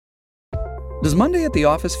Does Monday at the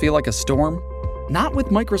office feel like a storm? Not with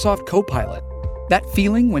Microsoft Copilot. That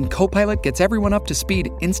feeling when Copilot gets everyone up to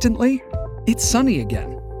speed instantly? It's sunny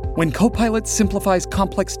again. When Copilot simplifies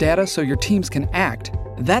complex data so your teams can act,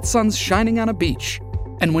 that sun's shining on a beach.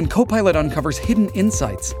 And when Copilot uncovers hidden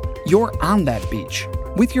insights, you're on that beach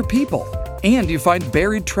with your people, and you find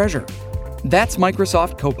buried treasure. That's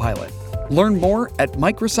Microsoft Copilot. Learn more at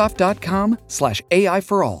Microsoft.com/AI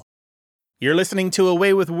for all. You're listening to A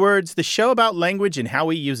Way with Words, the show about language and how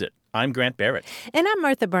we use it. I'm Grant Barrett. And I'm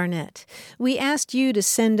Martha Barnett. We asked you to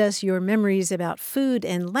send us your memories about food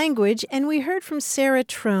and language, and we heard from Sarah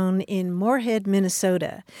Trone in Moorhead,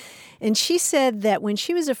 Minnesota. And she said that when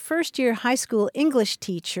she was a first-year high school English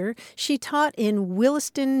teacher, she taught in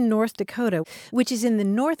Williston, North Dakota, which is in the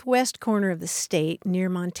northwest corner of the state near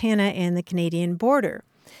Montana and the Canadian border.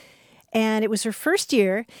 And it was her first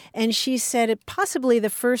year, and she said it possibly the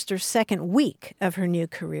first or second week of her new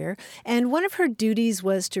career. And one of her duties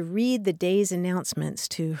was to read the day's announcements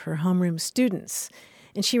to her homeroom students.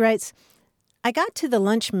 And she writes, "I got to the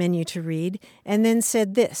lunch menu to read and then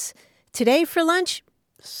said this, 'Today for lunch,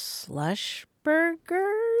 slush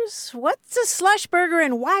burgers? What's a slush burger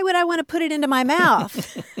and why would I want to put it into my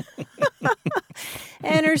mouth?'"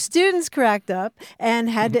 And her students cracked up and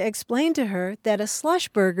had to explain to her that a slush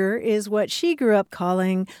burger is what she grew up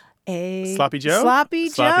calling a... Sloppy Joe? Sloppy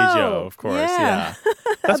Joe. Sloppy Joe, of course, yeah.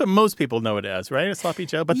 That's what most people know it as, right? A Sloppy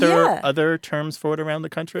Joe. But there are other terms for it around the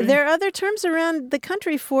country? There are other terms around the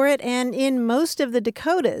country for it, and in most of the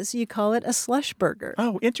Dakotas, you call it a slush burger.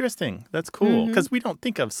 Oh, interesting. That's cool. Because we don't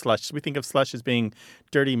think of slush. We think of slush as being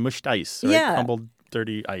dirty, mushed ice, right? Yeah. Crumbled,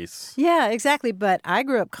 dirty ice. Yeah, exactly. But I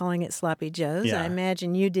grew up calling it Sloppy Joes. Yeah. I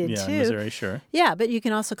imagine you did, Yeah, too. in Missouri, sure. Yeah, but you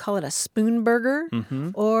can also call it a spoon burger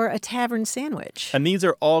or a tavern sandwich. And these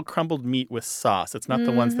are all crumbled meat with sauce. It's not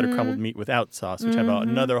the ones that are crumbled meat without sauce, which have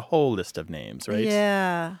another whole list of names, right?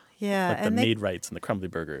 Yeah, yeah. Like the Maid-Rights and the crumbly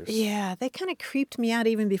burgers. Yeah, they kind of creeped me out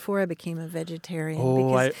even before I became a vegetarian.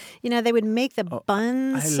 Oh, because, they would make the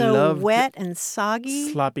buns so wet and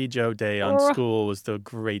soggy. Sloppy Joe Day on school was the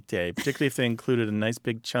great day, particularly if they included a nice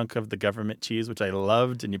big chunk of the government cheese, which I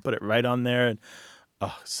loved, and you put it right on there. And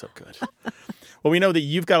so good. Well, we know that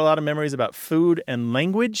you've got a lot of memories about food and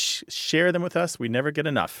language. Share them with us. We never get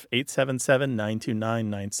enough.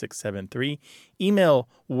 877-929-9673. Email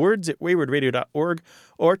words@waywardradio.org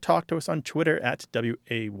or talk to us on Twitter at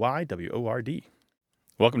WAYWORD.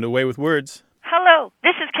 Welcome to Way with Words. Hello.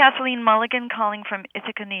 This is Kathleen Mulligan calling from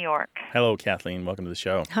Ithaca, New York. Hello, Kathleen. Welcome to the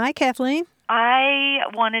show. Hi, Kathleen. I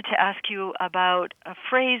wanted to ask you about a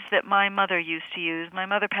phrase that my mother used to use. My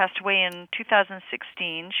mother passed away in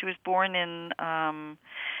 2016. She was born in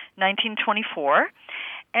 1924.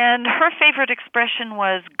 And her favorite expression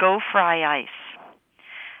was, "Go fry ice,"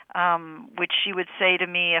 which she would say to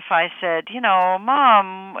me if I said,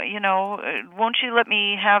 "Mom, won't you let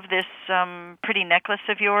me have this pretty necklace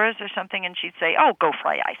of yours or something?" And she'd say, "Oh, go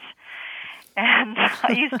fry ice." And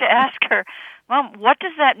I used to ask her, "Mom, what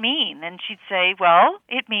does that mean?" And she'd say, "Well,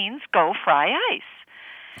 it means go fry ice."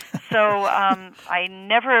 So I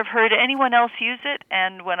never have heard anyone else use it,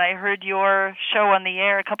 and when I heard your show on the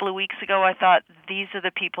air a couple of weeks ago, I thought, these are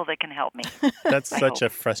the people that can help me. That's such a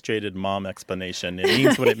frustrated mom explanation. It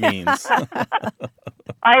means what it means.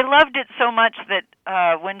 I loved it so much that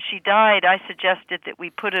when she died, I suggested that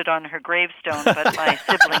we put it on her gravestone, but my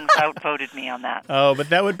siblings outvoted me on that. Oh, but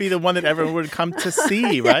that would be the one that everyone would come to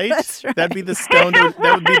see, right? Yeah, that's right. That'd be the stone. That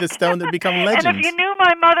would be the stone that would become legend. And if you knew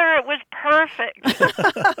my mother, it was perfect.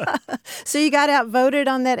 So you got outvoted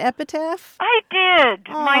on that epitaph? I did.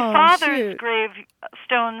 My father's shoot.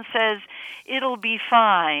 gravestone says, "It'll be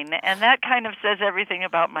fine," and that kind of says everything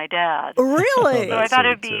about my dad. Really? So I thought it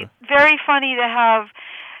would be very funny to have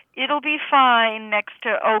 "It'll be fine" next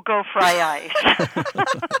to "Oh, go fry ice."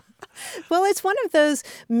 Well, it's one of those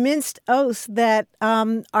minced oaths that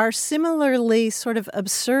are similarly sort of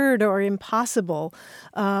absurd or impossible,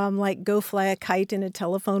 like go fly a kite in a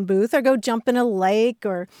telephone booth or go jump in a lake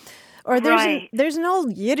or there's an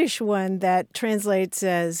old Yiddish one that translates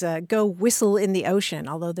as go whistle in the ocean,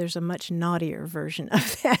 although there's a much naughtier version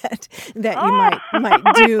of that you might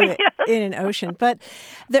do it in an ocean. But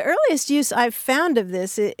the earliest use I've found of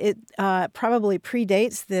this, it probably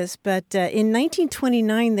predates this, but in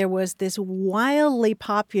 1929 there was this wildly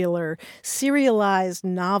popular serialized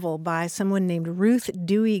novel by someone named Ruth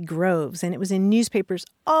Dewey Groves, and it was in newspapers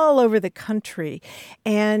all over the country,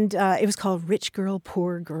 and it was called Rich Girl,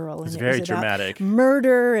 Poor Girl. It's very dramatic.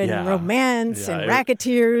 Murder and romance and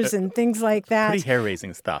racketeers and things like that. Pretty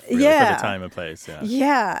hair-raising stuff, really, for the time and place.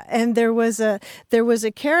 Yeah, and there was a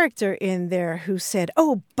character in there who said,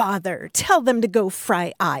 "Oh, bother, tell them to go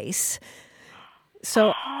fry ice."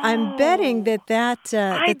 So I'm betting that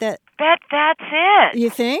I bet that's it. You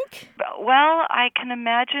think? Well, I can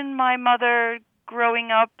imagine my mother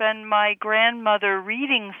growing up and my grandmother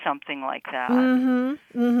reading something like that.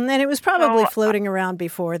 Mm-hmm. Mm-hmm. And it was probably floating around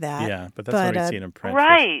before that. Yeah, but that's what we've seen in print.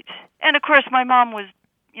 Right. And of course, my mom was,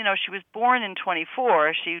 she was born in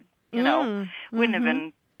 24. She, wouldn't have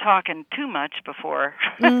been talking too much before,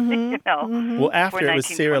 Well, after it was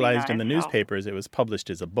 1929, serialized in the newspapers, it was published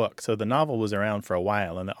as a book. So the novel was around for a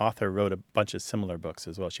while, and the author wrote a bunch of similar books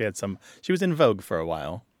as well. She was in vogue for a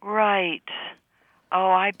while. Right. Oh,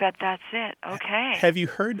 I bet that's it. Okay. Have you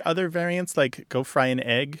heard other variants like go fry an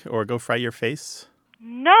egg or go fry your face?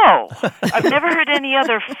 No. I've never heard any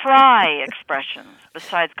other fry expressions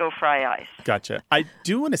besides go fry ice. Gotcha. I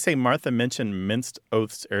do want to say Martha mentioned minced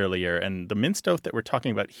oaths earlier, and the minced oath that we're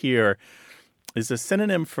talking about here is a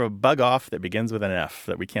synonym for a bug off that begins with an F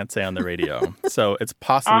that we can't say on the radio. So it's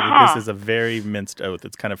possible that this is a very minced oath.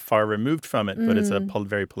 It's kind of far removed from it, but it's a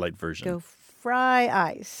very polite version. Go fry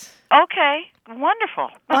ice. Okay. Wonderful.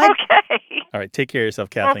 Okay. All right. Take care of yourself,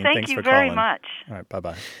 Kathleen. Well, Thanks for very calling. much. All right.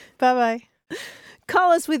 Bye-bye. Bye-bye.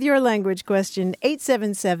 Call us with your language question,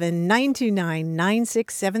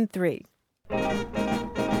 877-929-9673.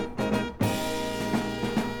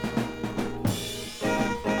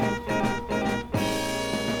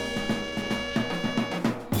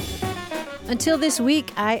 Until this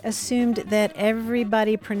week, I assumed that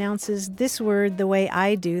everybody pronounces this word the way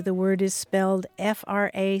I do. The word is spelled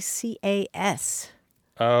Fracas.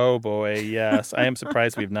 Oh, boy, yes. I am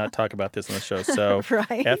surprised we've not talked about this on the show. So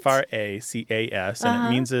right? Fracas, and it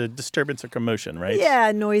means a disturbance or commotion, right?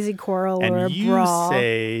 Yeah, noisy quarrel or a brawl. And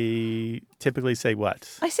you typically say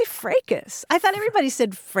what? I say fracas. I thought everybody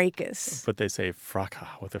said fracas. But they say fracas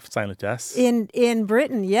with a silent S. In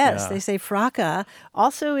Britain, yes, they say fracas.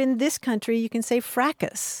 Also in this country, you can say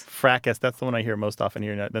fracas. Fracas, that's the one I hear most often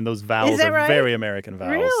here. And those vowels are right? very American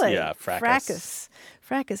vowels. Really? Yeah, fracas.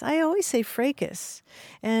 Fracas. I always say fracas.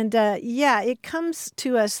 And it comes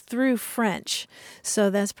to us through French. So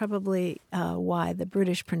that's probably why the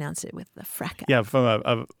British pronounce it with the fracas. Yeah, from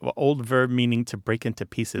a old verb meaning to break into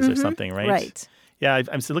pieces or something, right? Right. Yeah,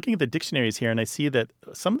 I'm still looking at the dictionaries here, and I see that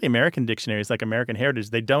some of the American dictionaries, like American Heritage,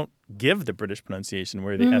 they don't give the British pronunciation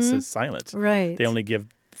where the S is silent. Right. They only give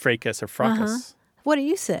fracas or fracas. What do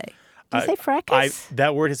you say? Do you say fracas?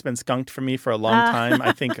 That word has been skunked for me for a long time.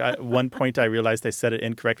 I think at one point I realized I said it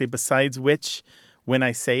incorrectly, besides which, when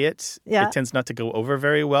I say it, it tends not to go over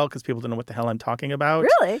very well because people don't know what the hell I'm talking about.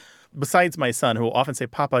 Really? Besides my son, who will often say,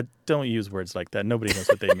 Papa, don't use words like that. Nobody knows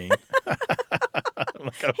what they mean. I'm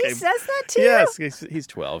like, okay. He says that to you? Yes, he's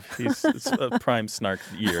 12. He's prime snark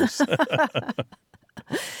years.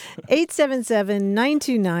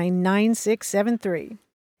 877-929-9673.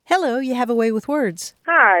 Hello, you have a way with words.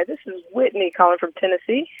 Hi, this is Whitney calling from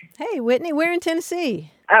Tennessee. Hey, Whitney, where in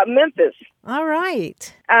Tennessee? Memphis. All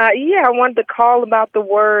right. I wanted to call about the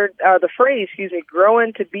phrase,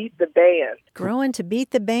 growing to beat the band. Growing to beat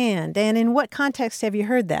the band. And in what context have you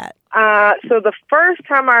heard that? So the first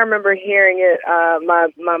time I remember hearing it, my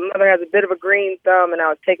mother has a bit of a green thumb, and I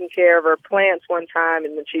was taking care of her plants one time,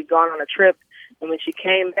 and then she'd gone on a trip, and when she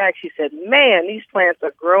came back, she said, "Man, these plants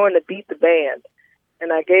are growing to beat the band."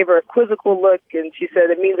 And I gave her a quizzical look, and she said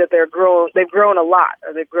it means that they've grown a lot,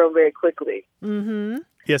 or they've grown very quickly. Mm-hmm.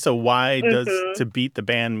 Yeah, so why does to beat the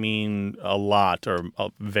band mean a lot or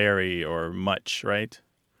very or much, right?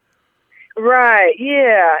 Right,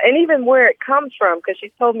 yeah. And even where it comes from, because she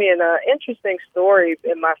told me an interesting story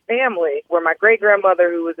in my family where my great-grandmother,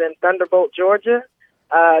 who was in Thunderbolt, Georgia,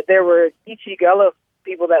 there were Geechee Gullah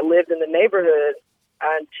people that lived in the neighborhood,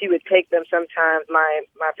 and she would take them sometimes, my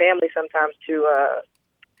family sometimes, to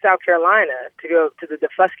South Carolina to go to the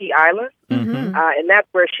Defusky Island. Mm-hmm. And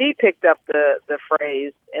that's where she picked up the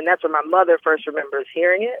phrase, and that's where my mother first remembers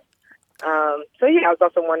hearing it. I was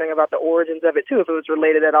also wondering about the origins of it, too, if it was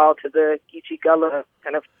related at all to the Geechee Gullah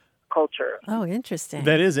kind of culture. Oh, interesting.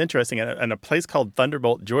 That is interesting. And a place called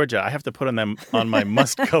Thunderbolt, Georgia, I have to put on my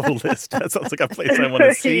must-go list. That sounds like a place I want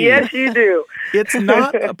to see. Yes, you do. It's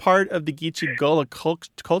not a part of the Geechee Gullah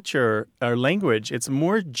culture or language. It's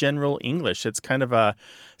more general English. It's kind of a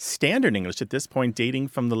standard English at this point, dating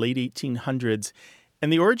from the late 1800s.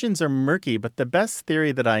 And the origins are murky, but the best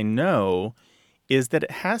theory that I know is that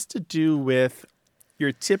it has to do with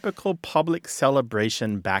your typical public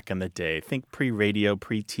celebration back in the day. Think pre-radio,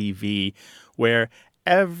 pre-TV, where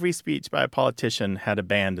every speech by a politician had a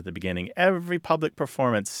band at the beginning. Every public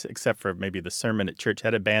performance, except for maybe the sermon at church,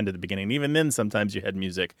 had a band at the beginning. And even then, sometimes you had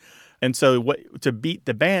music. And so to beat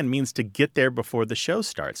the band means to get there before the show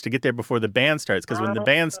starts, to get there before the band starts, because when the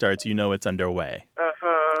band starts, you know it's underway.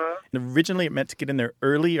 Originally, it meant to get in there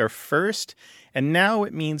early or first, and now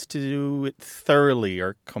it means to do it thoroughly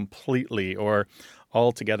or completely or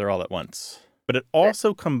all together all at once. But it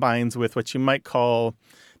also combines with what you might call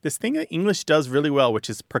this thing that English does really well, which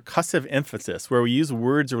is percussive emphasis, where we use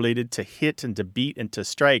words related to hit and to beat and to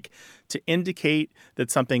strike to indicate that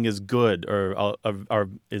something is good or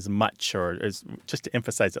is much or is just to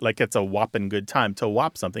emphasize it, like it's a whopping good time. To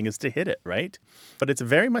whop something is to hit it, right? But it's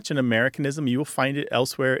very much an Americanism. You will find it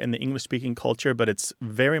elsewhere in the English-speaking culture, but it's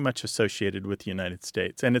very much associated with the United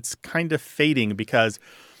States. And it's kind of fading because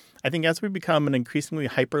I think as we become an increasingly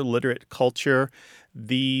hyper-literate culture,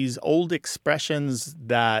 these old expressions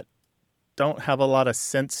that don't have a lot of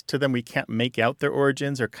sense to them, we can't make out their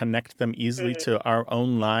origins or connect them easily to our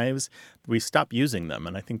own lives, we stop using them.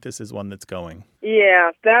 And I think this is one that's going.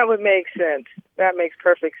 Yeah, that would make sense. That makes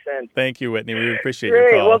perfect sense. Thank you, Whitney. We appreciate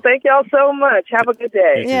Great. your call. Well, thank y'all so much. Have a good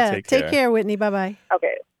day. You too. Yeah, Take care, Whitney. Bye-bye.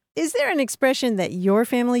 Okay. Is there an expression that your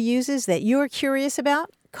family uses that you're curious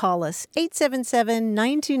about? Call us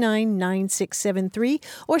 877-929-9673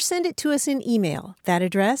 or send it to us in email. That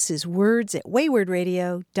address is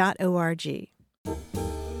words@waywardradio.org.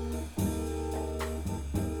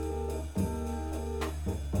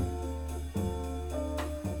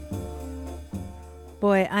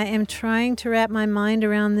 Boy, I am trying to wrap my mind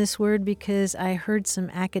around this word because I heard some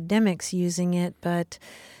academics using it, but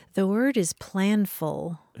the word is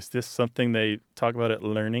planful. Is this something they talk about at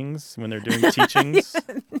learnings when they're doing teachings?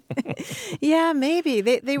 Yeah, maybe.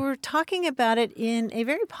 They were talking about it in a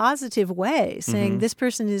very positive way, saying this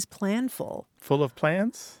person is planful. Full of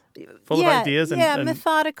plans? Full of ideas? And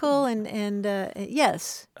methodical and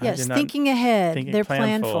yes, thinking ahead. They're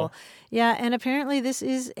planful. Yeah, and apparently this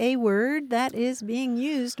is a word that is being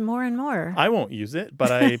used more and more. I won't use it,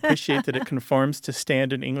 but I appreciate that it conforms to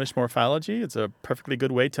standard English morphology. It's a perfectly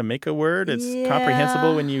good way to make a word. It's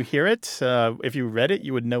comprehensible when you hear it. If you read it,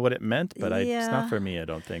 you would know what it meant, but it's not for me, I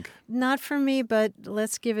don't think. Not for me, but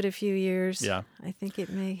let's give it a few years. Yeah. I think it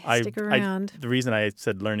may stick around. The reason I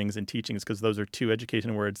said learnings and teaching is because those are two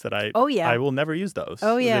education words that I will never use those.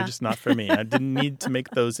 Oh, yeah. They're just not for me. I didn't need to make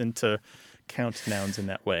those into count nouns in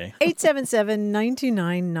that way.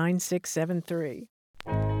 877-929-9673.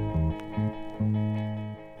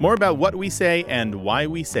 More about what we say and why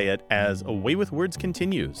we say it as A Way with Words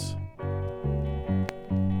continues.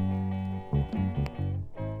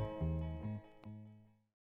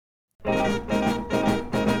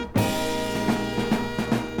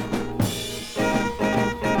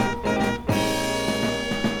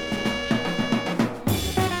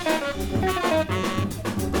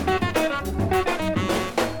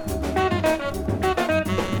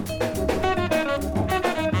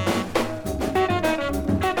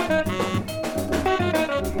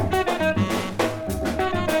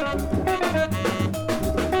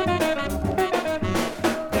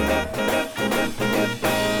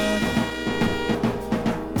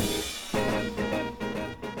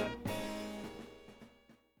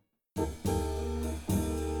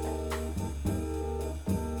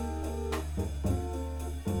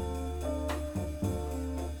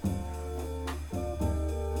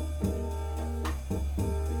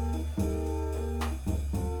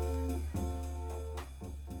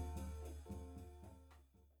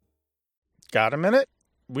 Got a minute?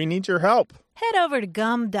 We need your help. Head over to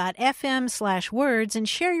gum.fm/words and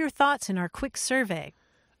share your thoughts in our quick survey.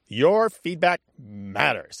 Your feedback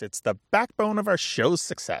matters. It's the backbone of our show's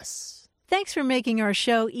success. Thanks for making our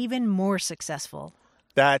show even more successful.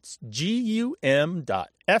 That's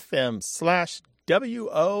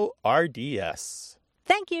gum.fm/WORDS.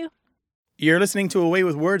 Thank you. You're listening to A Way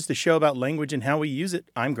with Words, the show about language and how we use it.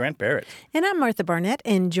 I'm Grant Barrett. And I'm Martha Barnett,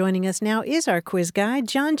 and joining us now is our quiz guy,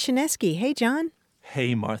 John Chinesky. Hey, John.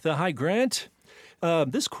 Hey, Martha. Hi, Grant.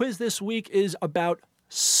 This quiz this week is about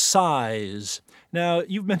size. Now,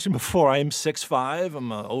 you've mentioned before, I am 6'5".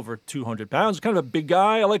 I'm over 200 pounds. Kind of a big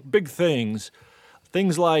guy. I like big things.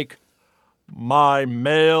 Things like my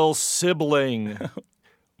male sibling.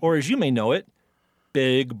 Or as you may know it,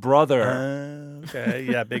 Big Brother. Okay,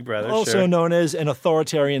 yeah, Big Brother, also known as an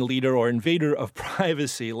authoritarian leader or invader of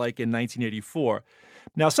privacy, like in 1984.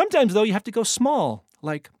 Now, sometimes, though, you have to go small,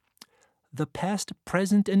 like the past,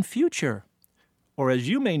 present, and future. Or as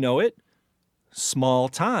you may know it, small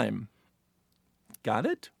time. Got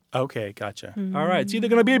it? Okay, gotcha. Mm-hmm. All right, it's either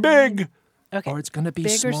going to be big or it's going to be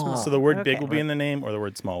big small. or small. So the word big will be in the name or the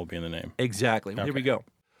word small will be in the name? Exactly. Okay. Here we go.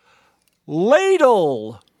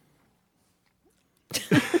 Ladle.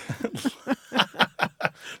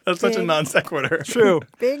 That's such a non sequitur. True.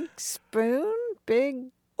 Big spoon? Big...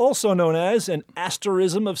 also known as an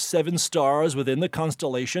asterism of 7 stars within the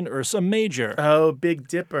constellation Ursa Major. Oh, Big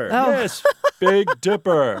Dipper. Oh. Yes, Big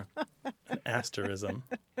Dipper. An asterism.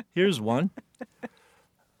 Here's one.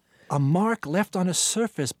 A mark left on a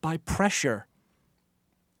surface by pressure.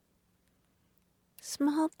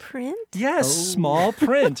 Small print? Yes, small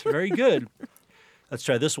print. Very good. Let's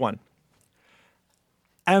try this one.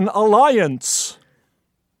 An alliance.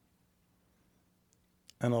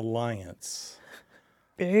 An alliance.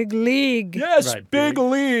 Big league. Yes, Right, big big.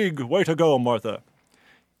 league. Way to go, Martha.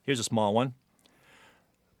 Here's a small one.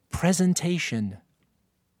 Presentation.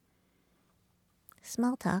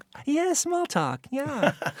 Small talk. Yeah, small talk.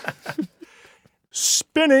 Yeah.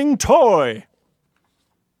 Spinning toy.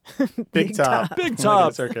 Big top. Big Like top. in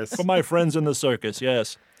a circus. For my friends in the circus,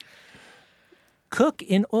 yes. Cook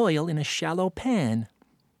in oil in a shallow pan.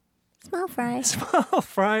 Small fry. Small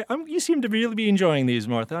fry. You seem to really be enjoying these,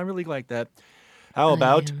 Martha. I really like that. How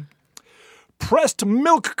about pressed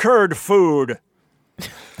milk curd food?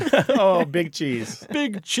 Oh, big cheese.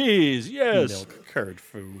 Big cheese, yes. Milk curd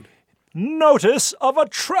food. Notice of a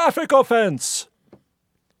traffic offense.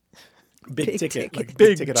 Big ticket. Like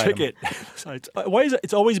Big item. ticket. Why is it?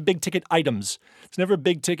 It's always big ticket items. It's never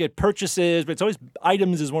big ticket purchases, but it's always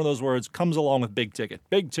items is one of those words, comes along with big ticket.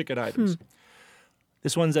 Big ticket items.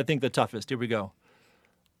 This one's, I think, the toughest. Here we go.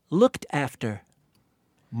 Looked after.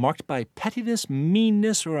 Marked by pettiness,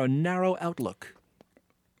 meanness, or a narrow outlook.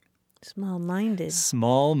 Small-minded.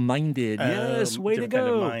 Small-minded. Yes, way to different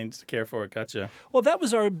go. kind of mind to care for. Gotcha. Well, that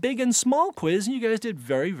was our big and small quiz, and you guys did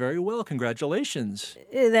very, very well. Congratulations.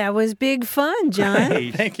 That was big fun, John. Hey,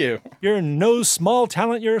 Thank you. you're no small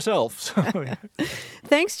talent yourself. So,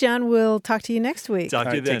 Thanks, John. We'll talk to you next week. talk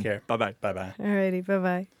to you All right, then. take care. Bye-bye. Bye-bye. All righty.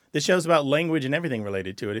 Bye-bye. This show's about language and everything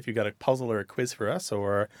related to it. If you've got a puzzle or a quiz for us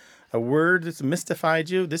or a word that's mystified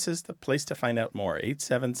you, this is the place to find out more.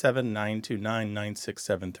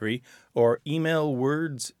 877-929-9673 or email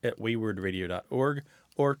words@waywordradio.org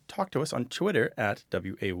or talk to us on Twitter at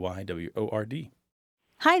WAYWORD.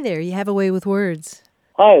 Hi there. You have a way with words.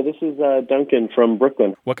 Hi, this is Duncan from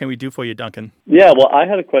Brooklyn. What can we do for you, Duncan? Yeah, well, I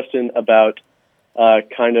had a question about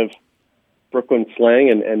kind of Brooklyn slang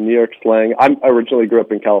and New York slang. I originally grew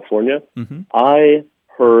up in California. Mm-hmm. I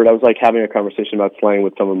was like having a conversation about slang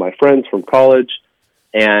with some of my friends from college,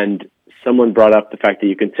 and someone brought up the fact that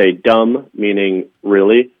you can say dumb, meaning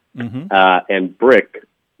really, and brick,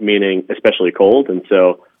 meaning especially cold. And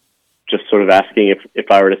so just sort of asking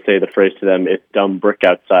if I were to say the phrase to them, it's dumb brick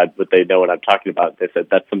outside, would they know what I'm talking about? They said,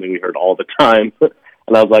 that's something we heard all the time.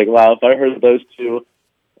 And I was like, wow, if I heard those two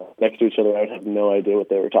next to each other, I would have no idea what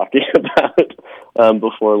they were talking about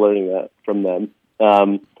before learning that from them.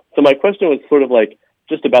 So my question was sort of like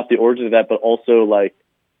just about the origin of that, but also like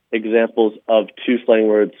examples of two slang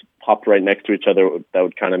words popped right next to each other that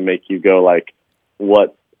would kind of make you go like,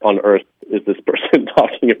 what on earth is this person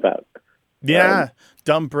talking about? Yeah,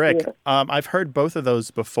 dumb brick. Yeah. I've heard both of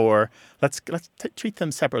those before. Let's treat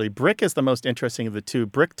them separately. Brick is the most interesting of the two.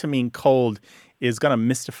 Brick to mean cold is going to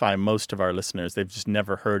mystify most of our listeners. They've just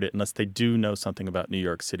never heard it unless they do know something about New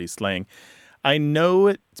York City slang. I know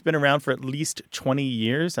it's been around for at least 20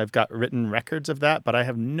 years. I've got written records of that, but I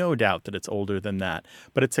have no doubt that it's older than that.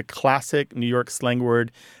 But it's a classic New York slang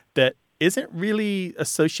word that isn't really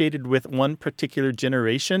associated with one particular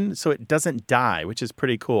generation, so it doesn't die, which is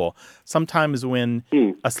pretty cool. Sometimes when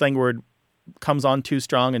a slang word comes on too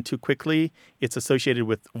strong and too quickly, it's associated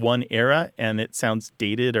with one era and it sounds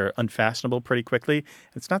dated or unfashionable pretty quickly.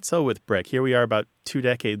 It's not so with brick. Here we are about 2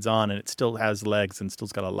 decades on and it still has legs and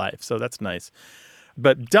still's got a life, so that's nice.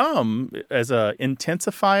 But dumb as a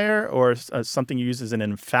intensifier or something you use as an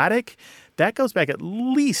emphatic, that goes back at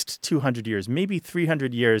least 200 years, maybe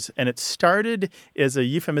 300 years. And it started as a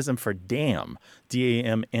euphemism for damn,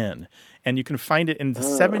 D-A-M-N. And you can find it in the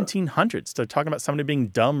 1700s. They're talking about somebody being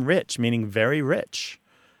dumb rich, meaning very rich.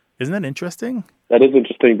 Isn't that interesting? That is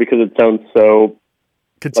interesting because it sounds so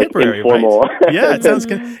contemporary, like informal. Right? Yeah, it sounds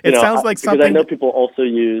sounds like something. Because I know people also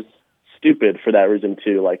use stupid for that reason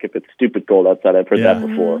too. Like if it's stupid cold outside, I've heard that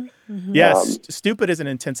before. Mm-hmm. Yes, stupid as an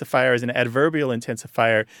intensifier, as an adverbial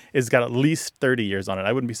intensifier, is got at least 30 years on it.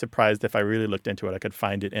 I wouldn't be surprised if I really looked into it. I could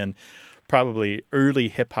find it in probably early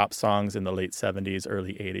hip-hop songs in the late 70s,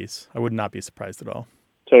 early 80s. I would not be surprised at all.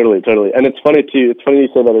 Totally. And it's funny too. It's funny you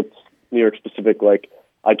say that it's New York specific. Like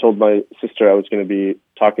I told my sister I was going to be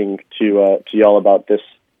talking to y'all about this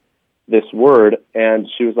word, and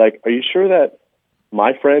she was like, "Are you sure that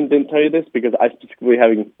my friend didn't tell you this?" Because I specifically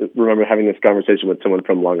remember having this conversation with someone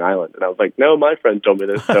from Long Island. And I was like, no, my friend told me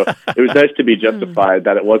this. So it was nice to be justified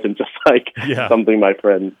that it wasn't just like something my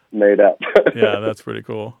friend made up. Yeah, that's pretty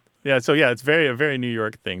cool. Yeah, so it's a very New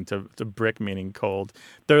York thing to brick meaning cold.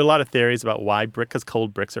 There are a lot of theories about why because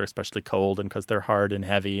cold bricks are especially cold and because they're hard and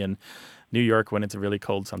heavy. And New York, when it's really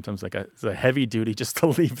cold, sometimes it's a heavy duty just to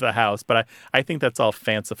leave the house. But I think that's all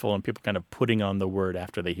fanciful and people kind of putting on the word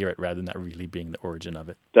after they hear it rather than that really being the origin of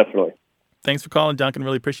it. Definitely. Thanks for calling, Duncan.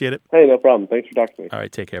 Really appreciate it. Hey, no problem. Thanks for talking to me. All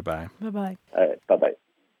right, take care. Bye. Bye-bye. All right, bye-bye.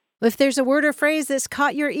 If there's a word or phrase that's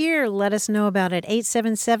caught your ear, let us know about it.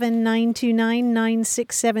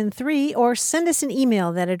 877-929-9673 or send us an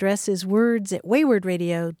email. That address is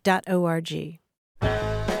words@waywardradio.org.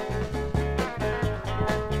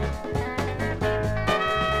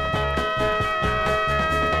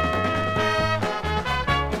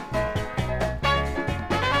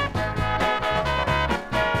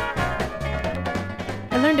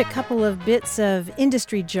 I learned a couple of bits of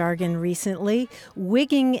industry jargon recently.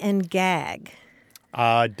 Wigging and gag.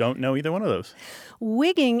 Don't know either one of those.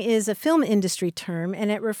 Wigging is a film industry term,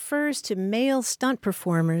 and it refers to male stunt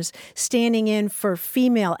performers standing in for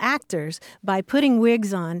female actors by putting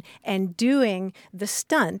wigs on and doing the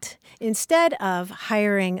stunt instead of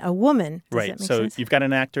hiring a woman. Does right. that make So sense? you've got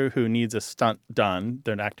an actor who needs a stunt done.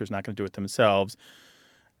 Their actor's not going to do it themselves.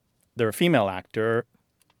 They're a female actor,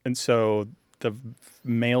 and so the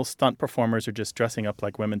male stunt performers are just dressing up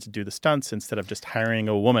like women to do the stunts instead of just hiring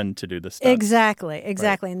a woman to do the stunts. Exactly.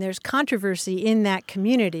 Right. And there's controversy in that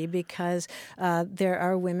community because there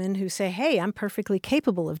are women who say, hey, I'm perfectly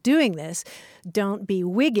capable of doing this. Don't be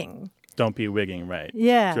wigging. Don't be wigging, right?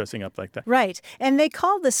 Yeah. Dressing up like that. Right. And they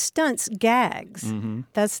call the stunts gags. Mm-hmm.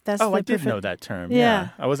 That's I did know that term. Yeah.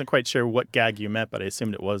 I wasn't quite sure what gag you meant, but I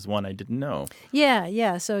assumed it was one I didn't know.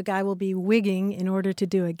 Yeah. So a guy will be wigging in order to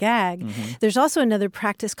do a gag. Mm-hmm. There's also another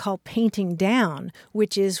practice called painting down,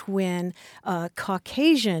 which is when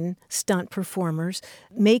Caucasian stunt performers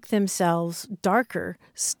make themselves darker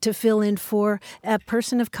to fill in for a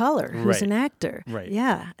person of color who's Right. an actor. Right.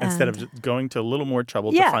 Yeah. Instead of just going to a little more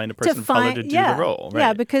trouble to find a person of color to do the role. Right.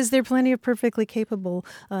 Yeah, because there are plenty of perfectly capable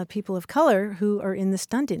people of color who are in the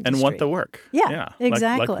stunt industry. And want the work. Yeah,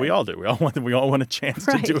 exactly. Like we all do. We all want a chance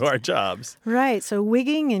Right. to do our jobs. Right. So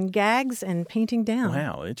wigging and gags and painting down.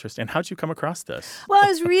 Wow, interesting. And how'd you come across this? Well, I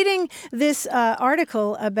was reading this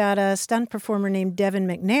article about a stunt performer named Devin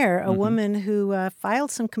McNair, a woman who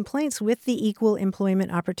filed some complaints with the Equal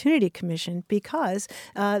Employment Opportunity Commission because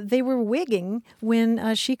they were wigging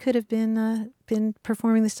when she could have been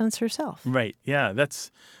performing the stunts herself. Right. Yeah, that's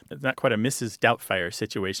not quite a Mrs. Doubtfire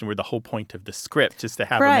situation where the whole point of the script is to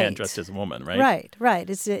have Right. a man dressed as a woman, right? Right.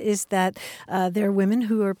 Is that there are women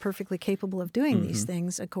who are perfectly capable of doing these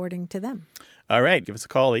things according to them. All right. Give us a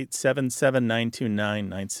call,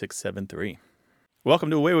 877-929-9673. Welcome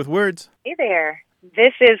to Away with Words. Hey there.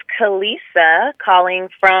 This is Kalisa calling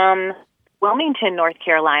from Wilmington, North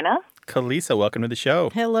Carolina. Kalisa, welcome to the show.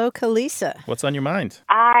 Hello, Kalisa. What's on your mind?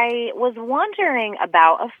 I was wondering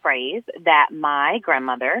about a phrase that my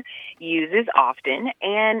grandmother uses often,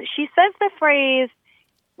 and she says the phrase,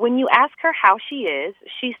 when you ask her how she is,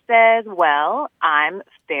 she says, well, I'm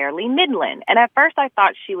fairly middling. And at first I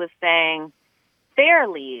thought she was saying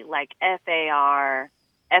fairly, like F-A-I-R-L-Y,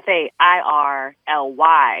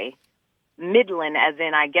 middling, as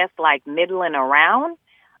in, I guess, like middling around.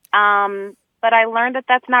 But I learned that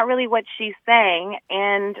that's not really what she's saying,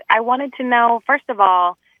 and I wanted to know, first of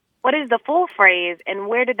all, what is the full phrase, and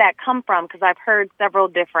where did that come from? Because I've heard several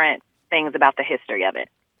different things about the history of it.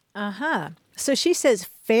 Uh-huh. So she says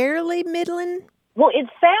fairly middling? Well, it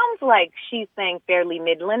sounds like she's saying fairly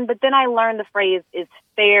middling, but then I learned the phrase is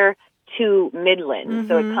fair to middling.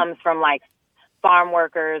 So it comes from, like, farm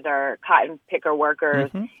workers or cotton picker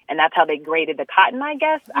workers, and that's how they graded the cotton, I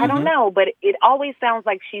guess. I don't know, but it always sounds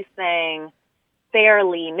like she's saying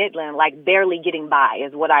fairly middling, like barely getting by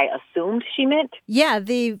is what I assumed she meant. Yeah,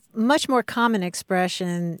 the much more common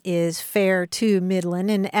expression is fair to middling.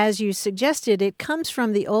 And as you suggested, it comes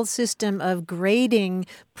from the old system of grading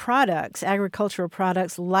products, agricultural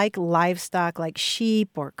products like livestock, like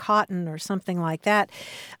sheep or cotton or something like that.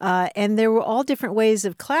 And there were all different ways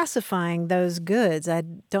of classifying those goods. I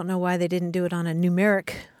don't know why they didn't do it on a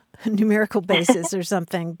numerical basis or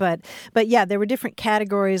something. But yeah, there were different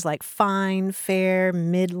categories like fine, fair,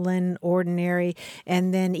 middling, ordinary,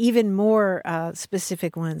 and then even more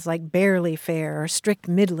specific ones like barely fair or strict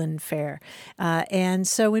middling fair. And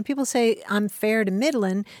so when people say I'm fair to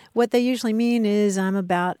middling, what they usually mean is I'm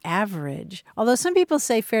about average. Although some people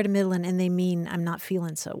say fair to middling and they mean I'm not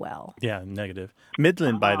feeling so well. Yeah, negative.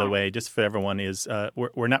 Midland, by the way, just for everyone, is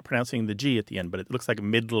we're not pronouncing the G at the end, but it looks like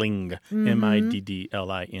middling,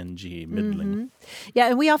 M-I-D-D-L-I-N-G. Midling. Yeah,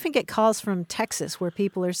 and we often get calls from Texas where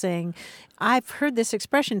people are saying, I've heard this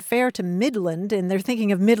expression fair to Midland, and they're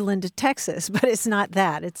thinking of Midland, Texas, but it's not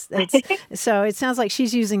that. It's So it sounds like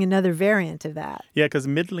she's using another variant of that. Yeah, because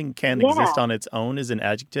middling can exist on its own as an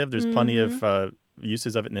adjective. There's plenty of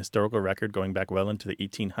uses of it in historical record going back well into the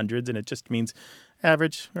 1800s, and it just means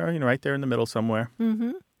average, or, right there in the middle somewhere.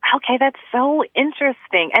 Mm-hmm. Okay, that's so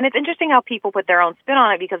interesting. And it's interesting how people put their own spin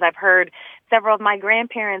on it, because I've heard several of my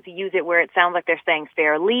grandparents use it where it sounds like they're saying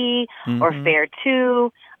fairly or fair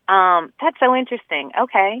to. That's so interesting.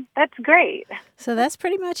 Okay, that's great. So that's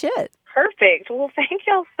pretty much it. Perfect. Well, thank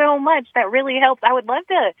y'all so much. That really helps. I would love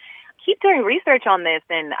to keep doing research on this,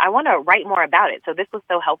 and I want to write more about it. So this was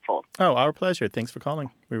so helpful. Oh, our pleasure. Thanks for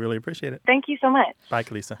calling. We really appreciate it. Thank you so much. Bye,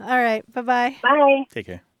 Kalisa. All right. Bye-bye. Bye. Take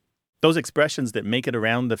care. Those expressions that make it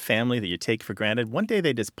around the family that you take for granted, one day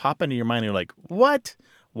they just pop into your mind and you're like, what?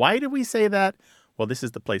 Why did we say that? Well, this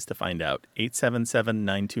is the place to find out.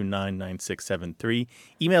 877-929-9673.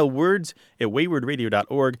 Email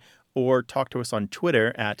words@waywordradio.org or talk to us on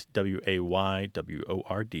Twitter at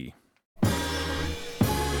WAYWORD.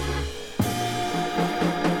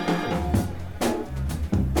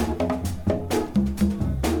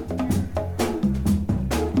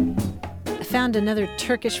 Found another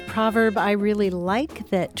Turkish proverb I really like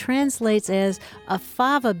that translates as a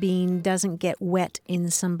fava bean doesn't get wet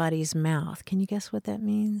in somebody's mouth. Can you guess what that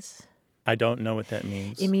means? I don't know what that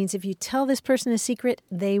means. It means if you tell this person a secret,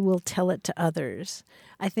 they will tell it to others.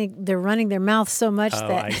 I think they're running their mouth so much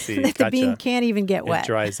that, I see. that the bean can't even get wet. It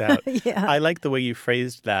dries out. Yeah. I like the way you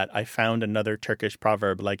phrased that. I found another Turkish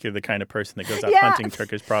proverb, like you're the kind of person that goes out hunting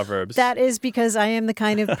Turkish proverbs. That is because I am the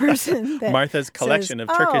kind of person that Martha's collection of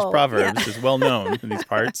Turkish proverbs is well known in these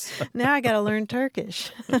parts. Now I got to learn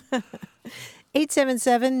Turkish.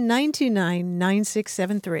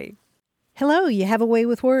 877-929-9673. Hello, you have a way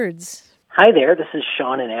with words. Hi there, this is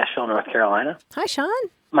Sean in Asheville, North Carolina. Hi, Sean.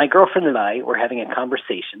 My girlfriend and I were having a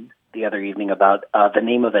conversation the other evening about the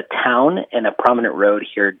name of a town and a prominent road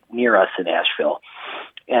here near us in Asheville.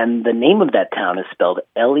 And the name of that town is spelled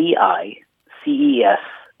Leicester.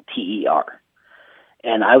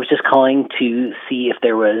 And I was just calling to see if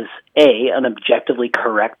there was, A, an objectively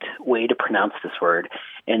correct way to pronounce this word,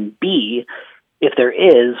 and B, if there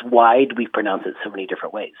is, why do we pronounce it so many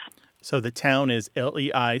different ways? So the town is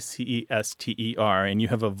Leicester, and you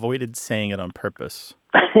have avoided saying it on purpose.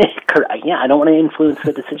 Yeah, I don't want to influence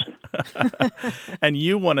the decision. And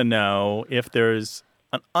you want to know if there's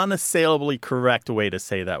an unassailably correct way to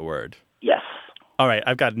say that word. Yes. All right,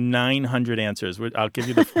 I've got 900 answers. I'll give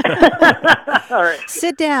you the... All right.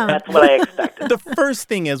 Sit down. That's what I expected. The first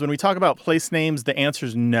thing is, when we talk about place names, the answer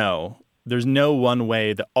is no. There's no one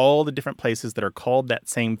way that all the different places that are called that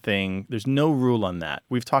same thing, there's no rule on that.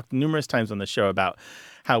 We've talked numerous times on the show about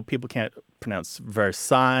how people can't pronounce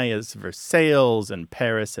Versailles as Versailles and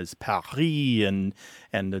Paris as Paris and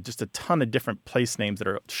just a ton of different place names that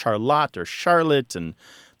are Charlotte or Charlotte and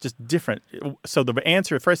just different. So the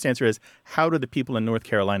first answer is, how do the people in North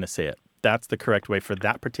Carolina say it? That's the correct way for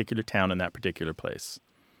that particular town and that particular place.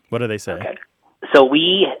 What do they say? Okay. So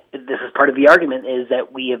this is part of the argument, is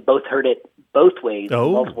that we have both heard it both ways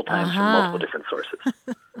multiple times from multiple different sources.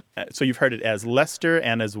 So you've heard it as Leicester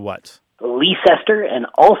and as what? Leicester, and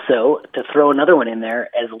also, to throw another one in there,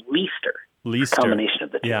 as Leicester. Leicester. Combination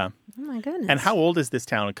of the two. Yeah. Oh, my goodness. And how old is this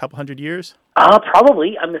town? A couple hundred years?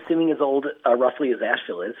 Probably. I'm assuming as old, roughly, as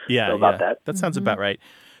Asheville is. Yeah, so about that. That sounds about right.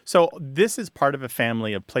 So this is part of a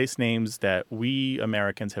family of place names that we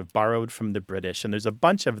Americans have borrowed from the British, and there's a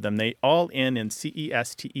bunch of them. They all end in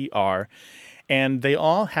Cester, and they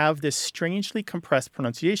all have this strangely compressed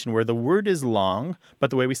pronunciation where the word is long, but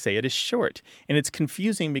the way we say it is short. And it's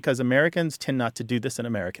confusing because Americans tend not to do this in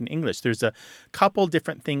American English. There's a couple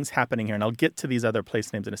different things happening here, and I'll get to these other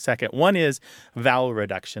place names in a second. One is vowel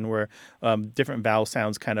reduction, where different vowel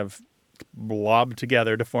sounds kind of blob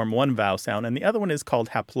together to form one vowel sound. And the other one is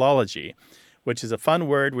called haplology, which is a fun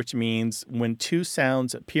word, which means when two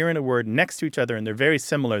sounds appear in a word next to each other and they're very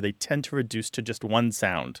similar, they tend to reduce to just one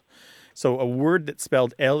sound. So a word that's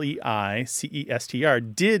spelled Leicester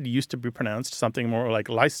did used to be pronounced something more like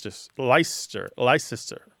Leicester. Yeah.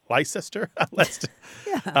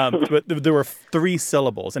 But there were 3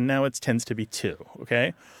 syllables, and now it tends to be 2,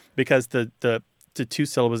 okay? Because the 2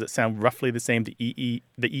 syllables that sound roughly the same, the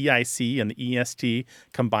EIC and the EST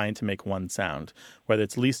combine to make one sound. Whether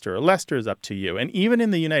it's Leicester or Leicester is up to you. And even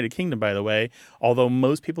in the United Kingdom, by the way, although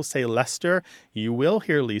most people say Leicester, you will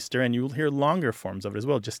hear Leicester and you will hear longer forms of it as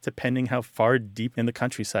well, just depending how far deep in the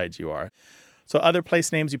countryside you are. So other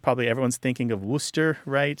place names, everyone's thinking of Worcester,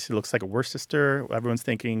 right? It looks like a Worcester. Everyone's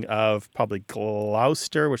thinking of probably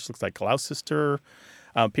Gloucester, which looks like Gloucester.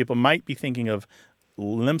 People might be thinking of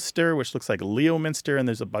Leominster, which looks like Leominster, and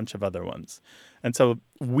there's a bunch of other ones. And so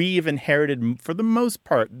we've inherited, for the most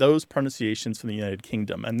part, those pronunciations from the United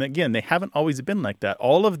Kingdom. And again, they haven't always been like that.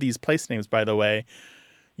 All of these place names, by the way,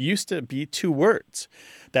 used to be two words.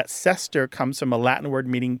 That cester comes from a Latin word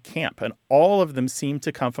meaning camp, and all of them seem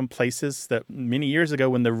to come from places that many years ago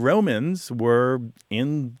when the Romans were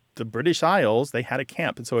in the British Isles, they had a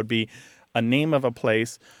camp. And so it would be a name of a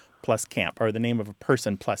place plus camp, or the name of a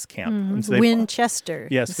person plus camp. And so Winchester,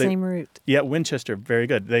 yes, the same root. Yeah, Winchester, very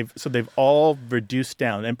good. They've all reduced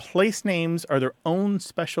down. And place names are their own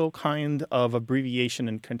special kind of abbreviation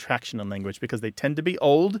and contraction in language because they tend to be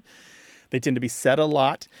old, they tend to be said a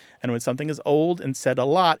lot, and when something is old and said a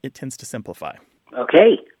lot, it tends to simplify.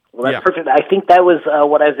 Okay, well, that's perfect. I think that was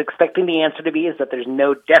what I was expecting the answer to be, is that there's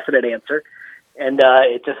no definite answer, and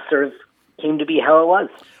it just sort of came to be how it was.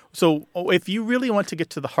 So if you really want to get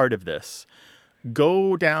to the heart of this,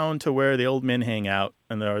 go down to where the old men hang out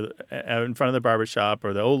and they're in front of the barbershop,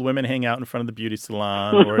 or the old women hang out in front of the beauty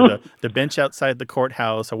salon, or the bench outside the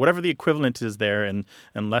courthouse, or whatever the equivalent is there in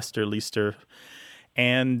Leicester,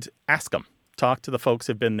 and ask them. Talk to the folks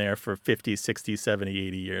who've been there for 50, 60, 70,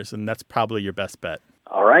 80 years, and that's probably your best bet.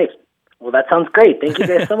 All right. Well, that sounds great. Thank you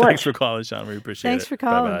guys so much. Thanks for calling, Sean. We appreciate it. Thanks for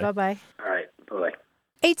calling. Bye-bye. Bye-bye. All right. Bye-bye.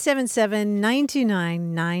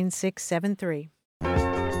 877-929-9673.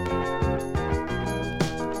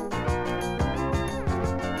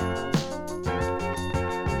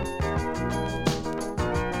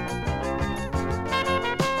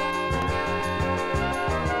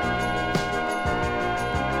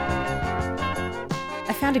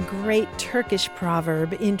 I found a great Turkish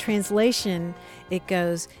proverb. In translation, it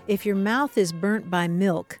goes, if your mouth is burnt by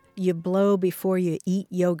milk, you blow before you eat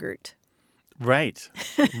yogurt. Right.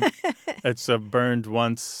 It's a burned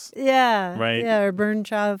once. Yeah. Right. Yeah, or burned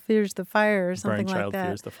child fears the fire or something like that. Burned child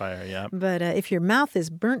fears the fire, yeah. But if your mouth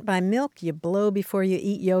is burnt by milk, you blow before you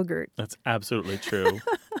eat yogurt. That's absolutely true.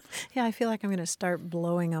 Yeah, I feel like I'm going to start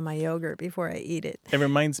blowing on my yogurt before I eat it. It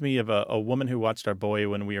reminds me of a woman who watched our boy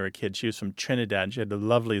when we were a kid. She was from Trinidad, and she had the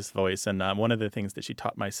loveliest voice. And one of the things that she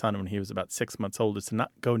taught my son when he was about 6 months old is to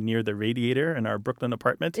not go near the radiator in our Brooklyn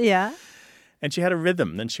apartment. Yeah. And she had a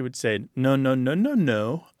rhythm. Then she would say, no, no, no, no,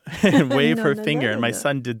 no, and wave her finger. And my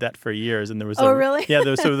son did that for years. And there was really? Yeah,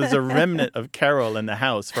 there was a remnant of Carol in the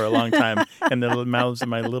house for a long time in the mouths of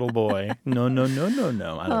my little boy. No, no, no, no,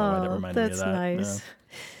 no. I don't know why that reminded me of that. That's nice. No.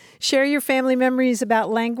 Share your family memories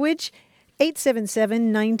about language,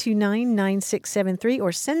 877-929-9673,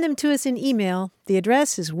 or send them to us in email. The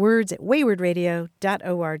address is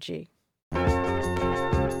words@waywardradio.org.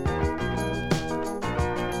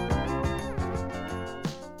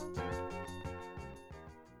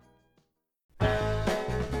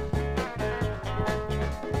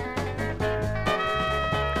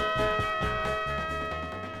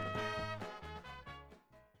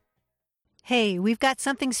 Hey, we've got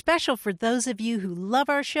something special for those of you who love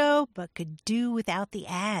our show but could do without the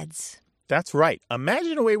ads. That's right.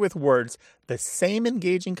 Imagine a way with words, the same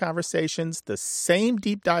engaging conversations, the same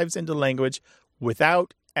deep dives into language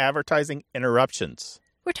without advertising interruptions.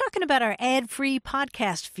 We're talking about our ad-free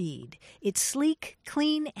podcast feed. It's sleek,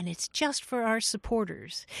 clean, and it's just for our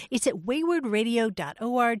supporters. It's at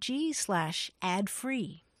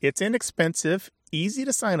waywardradio.org/ad-free. It's inexpensive, easy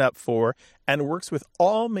to sign up for, and works with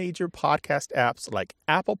all major podcast apps like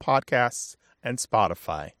Apple Podcasts and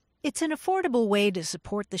Spotify. It's an affordable way to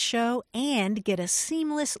support the show and get a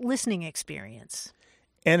seamless listening experience.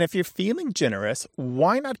 And if you're feeling generous,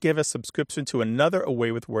 why not give a subscription to another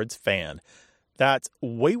Away with Words fan? That's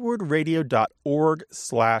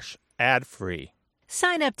waywardradio.org/ad-free.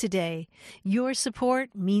 Sign up today. Your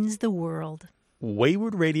support means the world.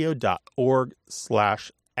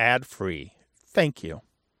 waywardradio.org/ad-free. Thank you.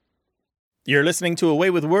 You're listening to Away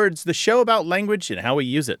with Words, the show about language and how we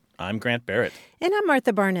use it. I'm Grant Barrett. And I'm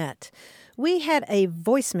Martha Barnett. We had a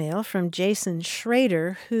voicemail from Jason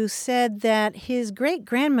Schrader, who said that his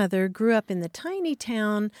great-grandmother grew up in the tiny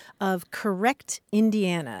town of Correct,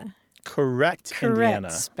 Indiana. Correct, Indiana.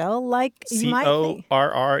 Spell like you might think.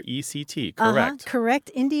 Correct. Correct. Correct,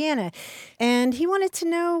 Indiana. And he wanted to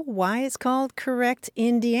know why it's called Correct,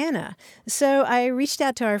 Indiana. So I reached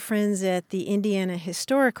out to our friends at the Indiana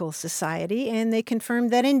Historical Society, and they confirmed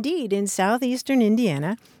that indeed in southeastern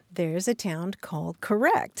Indiana, there's a town called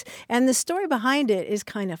Correct. And the story behind it is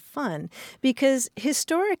kind of fun because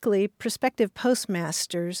historically, prospective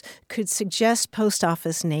postmasters could suggest post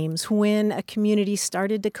office names when a community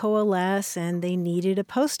started to coalesce and they needed a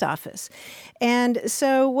post office. And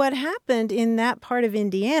so what happened in that part of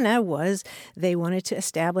Indiana was they wanted to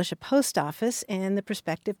establish a post office, and the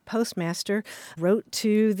prospective postmaster wrote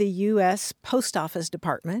to the U.S. Post Office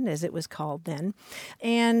Department, as it was called then,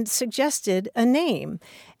 and suggested a name.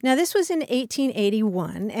 Now, this was in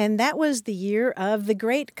 1881, and that was the year of the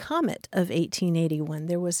Great Comet of 1881.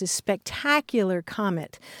 There was a spectacular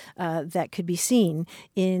comet that could be seen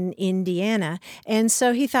in Indiana. And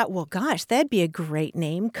so he thought, well, gosh, that'd be a great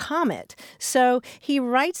name, Comet. So he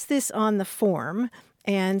writes this on the form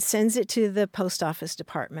and sends it to the post office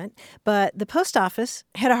department. But the post office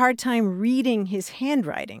had a hard time reading his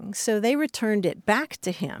handwriting, so they returned it back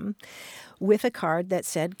to him with a card that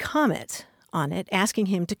said Comet on it, asking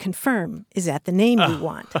him to confirm, is that the name you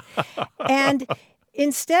want? And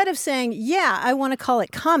instead of saying, yeah, I want to call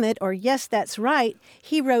it Comet, or yes, that's right,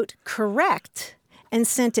 he wrote correct and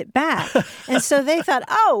sent it back. And so they thought,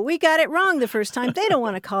 oh, we got it wrong the first time. They don't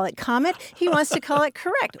want to call it Comet. He wants to call it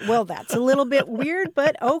Correct. Well, that's a little bit weird,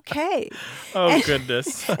 but okay.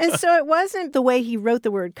 Goodness. And so it wasn't the way he wrote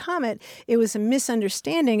the word Comet. It was a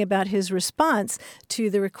misunderstanding about his response to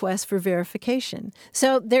the request for verification.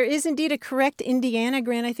 So there is indeed a Correct, Indiana.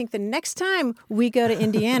 Grant, I think the next time we go to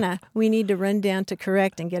Indiana, we need to run down to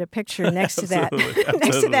Correct and get a picture next to that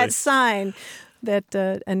next to that sign that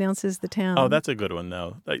announces the town. Oh, that's a good one,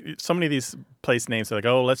 though. Like, so many of these place names are like,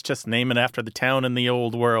 oh, let's just name it after the town in the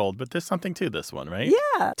old world. But there's something to this one, right?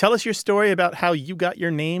 Yeah. Tell us your story about how you got your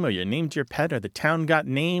name, or you named your pet, or the town got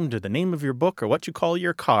named, or the name of your book, or what you call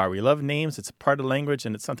your car. We love names. It's a part of language,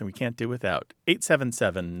 and it's something we can't do without.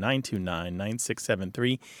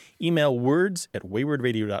 877-929-9673. Email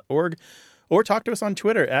words@waywardradio.org, or talk to us on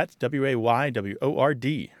Twitter at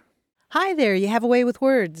WAYWORD. Hi there. You have a way with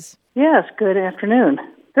words. Yes, good afternoon.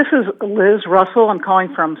 This is Liz Russell. I'm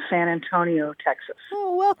calling from San Antonio, Texas.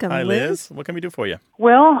 Oh, welcome, Hi, Liz. What can we do for you?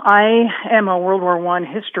 Well, I am a World War I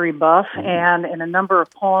history buff, and in a number of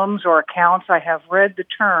poems or accounts, I have read the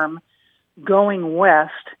term going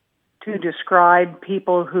west to describe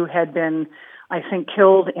people who had been, I think,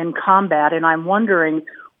 killed in combat, and I'm wondering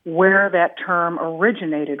where that term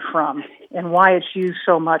originated from and why it's used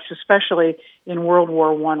so much, especially in World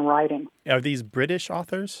War I writing. Are these British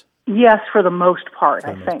authors? Yes, for the most part,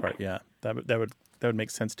 I think. Yeah, that would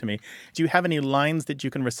make sense to me. Do you have any lines that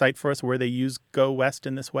you can recite for us where they use "go west"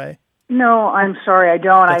 in this way? No, I'm sorry, I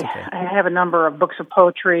don't. That's okay. I have a number of books of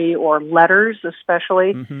poetry or letters,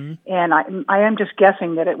 especially, and I am just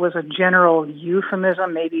guessing that it was a general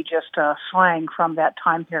euphemism, maybe just a slang from that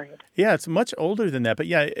time period. Yeah, it's much older than that, but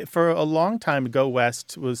yeah, for a long time, "go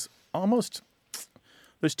west" was almost.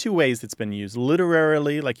 There's two ways it's been used.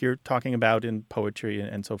 Literarily, like you're talking about in poetry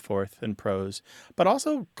and so forth, and prose. But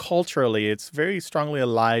also culturally, it's very strongly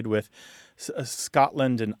allied with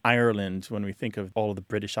Scotland and Ireland when we think of all of the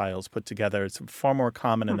British Isles put together. It's far more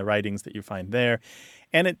common in the writings that you find there.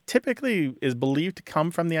 And it typically is believed to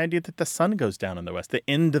come from the idea that the sun goes down in the west. The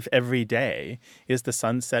end of every day is the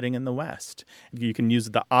sun setting in the west. You can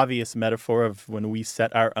use the obvious metaphor of when we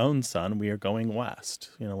set our own sun, we are going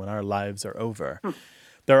west, when our lives are over.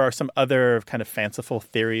 There are some other kind of fanciful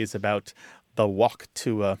theories about the walk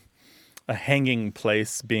to a hanging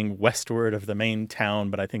place being westward of the main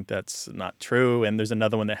town, but I think that's not true. And there's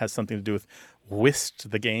another one that has something to do with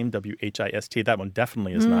whist, the game, WHIST. That one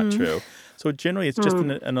definitely is not true. So generally, it's just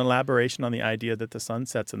an elaboration on the idea that the sun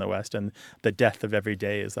sets in the west, and the death of every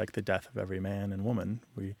day is like the death of every man and woman.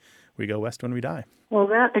 We go west when we die. Well,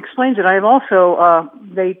 that explains it. I've also,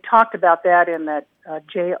 they talked about that in that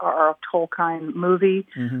J.R.R. Tolkien movie,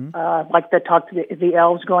 like that talked to the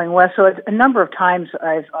elves going west. So a number of times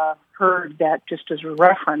I've heard that just as a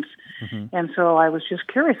reference. And so I was just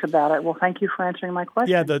curious about it. Well, thank you for answering my question.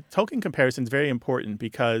 Yeah, the Tolkien comparison is very important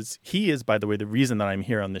because he is, by the way, the reason that I'm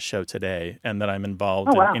here on the show today and that I'm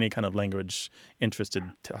involved in any kind of language-interested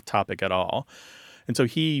topic at all. And so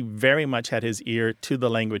he very much had his ear to the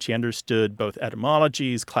language. He understood both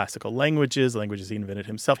etymologies, classical languages he invented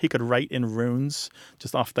himself. He could write in runes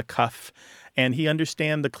just off the cuff. And he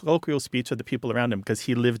understand the colloquial speech of the people around him because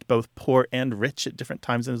he lived both poor and rich at different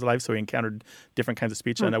times in his life. So he encountered different kinds of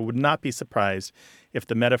speech. And I would not be surprised if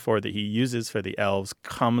the metaphor that he uses for the elves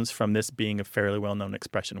comes from this being a fairly well-known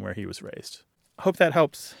expression where he was raised. Hope that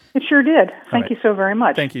helps. It sure did. Thank you so very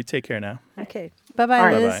much. Thank you. Take care now. Okay.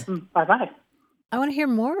 Bye-bye, Liz. Bye-bye. I want to hear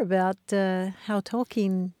more about how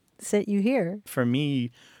Tolkien sent you here. For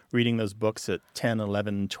me, reading those books at 10,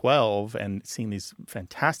 11, 12 and seeing these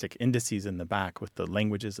fantastic indices in the back with the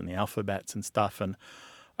languages and the alphabets and stuff. And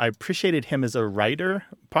I appreciated him as a writer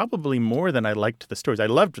probably more than I liked the stories. I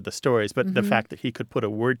loved the stories, but the fact that he could put a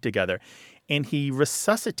word together. And he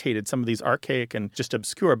resuscitated some of these archaic and just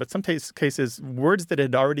obscure, but some cases, words that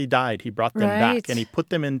had already died, he brought them back and he put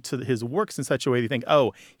them into his works in such a way that you think,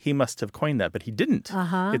 oh, he must have coined that, but he didn't.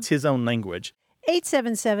 It's his own language.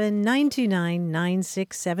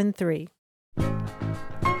 877-929-9673.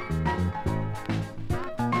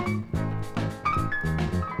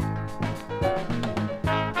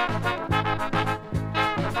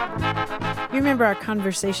 You remember our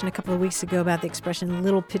conversation a couple of weeks ago about the expression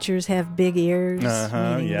 "little pitchers have big ears"?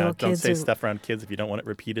 Yeah, don't say stuff around kids if you don't want it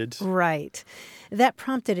repeated. Right. That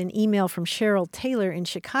prompted an email from Cheryl Taylor in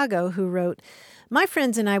Chicago who wrote, "My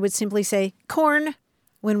friends and I would simply say corn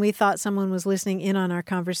when we thought someone was listening in on our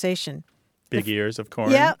conversation." Big ears of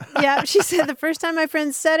corn? Yeah. She said the first time my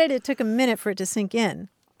friend said it, it took a minute for it to sink in.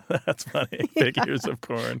 That's funny. Big ears of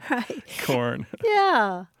corn. Right. Corn.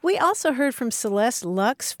 Yeah. We also heard from Celeste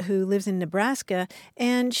Lux, who lives in Nebraska,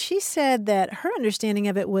 and she said that her understanding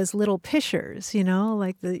of it was little pishers,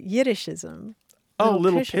 like the Yiddishism. Oh,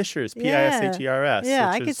 little pishers. P-I-S-H-E-R-S. Yeah,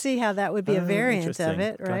 I could see how that would be a variant of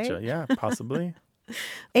it, right? Gotcha. Yeah, possibly.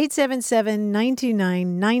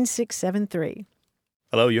 877-929-9673.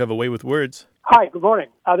 Hello, you have a way with words. Hi, good morning.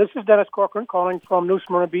 This is Dennis Corcoran calling from New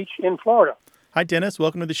Smyrna Beach in Florida. Hi, Dennis.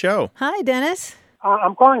 Welcome to the show. Hi, Dennis.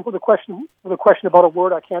 I'm calling with a question about a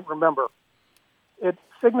word I can't remember. It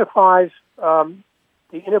signifies the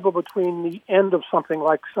interval between the end of something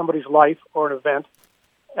like somebody's life or an event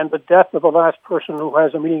and the death of the last person who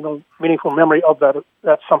has a meaningful memory of that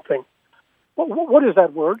something. What is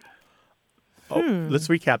that word? Let's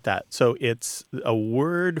recap that. So it's a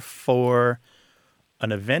word for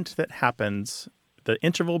an event that happens, the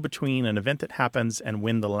interval between an event that happens and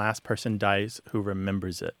when the last person dies who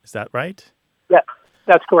remembers it. Is that right? Yeah,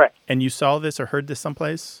 that's correct. And you saw this or heard this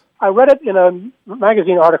someplace? I read it in a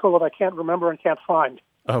magazine article that I can't remember and can't find.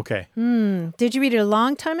 Okay. Did you read it a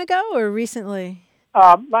long time ago or recently?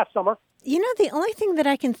 Last summer. The only thing that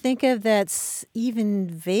I can think of that's even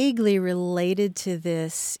vaguely related to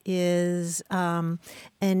this is an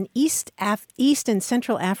East and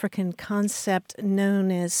Central African concept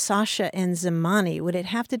known as Sasha and Zamani. Would it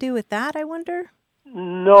have to do with that, I wonder?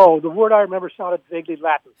 No, the word I remember sounded vaguely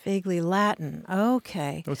Latin. Vaguely Latin.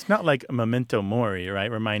 Okay. It's not like a memento mori,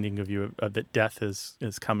 right? Reminding of you of that death is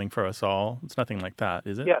coming for us all. It's nothing like that,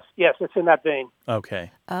 is it? Yes, it's in that vein.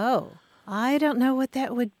 Okay. Oh. I don't know what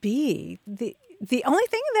that would be. The only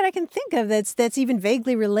thing that I can think of that's even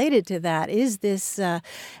vaguely related to that is this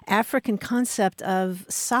African concept of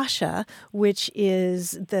Sasha, which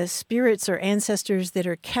is the spirits or ancestors that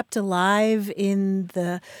are kept alive in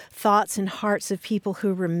the thoughts and hearts of people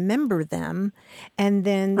who remember them, and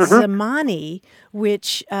then Zamani,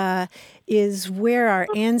 which is where our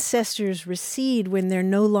ancestors recede when they're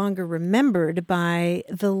no longer remembered by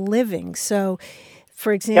the living. So,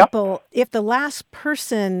 for example, if the last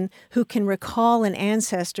person who can recall an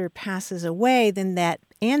ancestor passes away, then that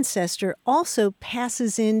ancestor also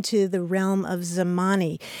passes into the realm of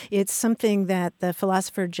Zamani. It's something that the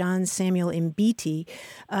philosopher John Samuel Mbiti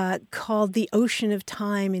called the ocean of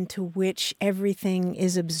time into which everything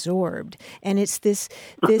is absorbed. And it's this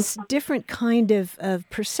different kind of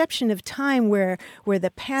perception of time where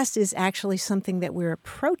the past is actually something that we're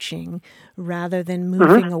approaching rather than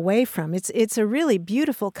moving away from. It's a really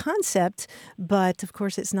beautiful concept, but of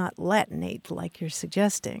course it's not Latinate like you're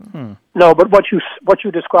suggesting. No, but what you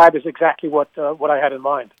described is exactly what I had in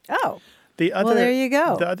mind. Oh, well, there you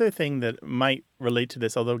go. The other thing that might relate to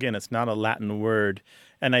this, although again it's not a Latin word,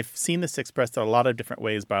 and I've seen this expressed in a lot of different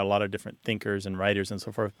ways by a lot of different thinkers and writers and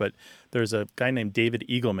so forth, but there's a guy named David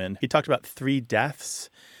Eagleman. He talked about 3 deaths.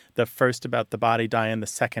 The first about the body dying, the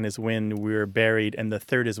second is when we're buried, and the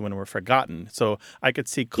third is when we're forgotten. So I could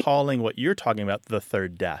see calling what you're talking about the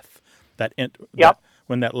third death, that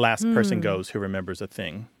when that last person goes who remembers a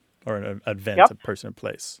thing or an event, a person or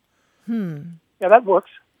place. Yeah, that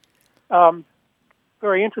works.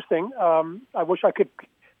 Very interesting. I wish I could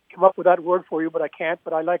come up with that word for you, but I can't.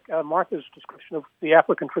 But I like Martha's description of the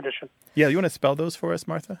African tradition. Yeah, you want to spell those for us,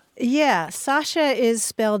 Martha? Yeah, Sasha is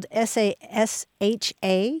spelled Sasha,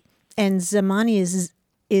 and Zamani is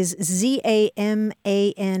is Zamani.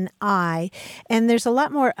 And there's a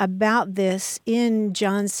lot more about this in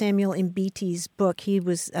John Samuel Mbiti's book. He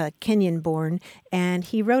was Kenyan born, and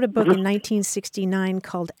he wrote a book in 1969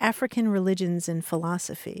 called African Religions and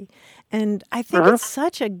Philosophy. And I think it's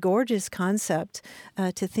such a gorgeous concept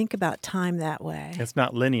to think about time that way. It's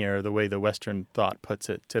not linear the way the Western thought puts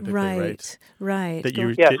it typically, right? Right. That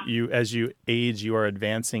you, as you age, you are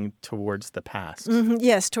advancing towards the past. Mm-hmm.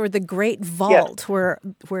 Yes, toward the great vault where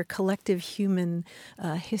collective human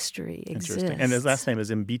history exists. Interesting. And his last name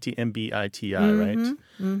is Mbiti, Mbiti, right?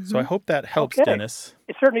 Mm-hmm. So I hope that helps, Dennis.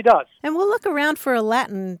 It certainly does. And we'll look around for a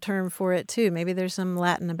Latin term for it, too. Maybe there's some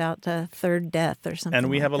Latin about third death or something. And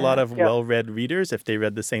we have like a lot of well-read readers. If they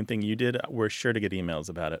read the same thing you did, we're sure to get emails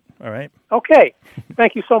about it. All right? Okay.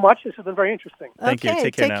 Thank you so much. This has been very interesting. Thank you.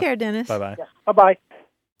 Take care, Dennis. Bye-bye. Yeah. Bye-bye.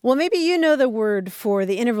 Well, maybe you know the word for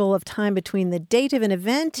the interval of time between the date of an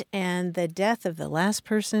event and the death of the last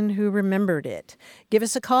person who remembered it. Give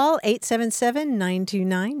us a call,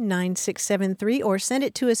 877-929-9673, or send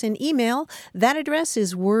it to us in email. That address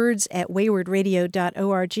is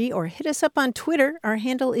words@waywardradio.org, or hit us up on Twitter. Our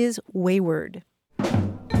handle is Wayward.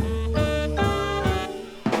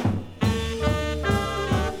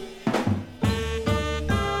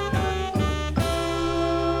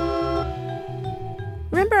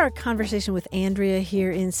 Remember our conversation with Andrea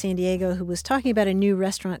here in San Diego, who was talking about a new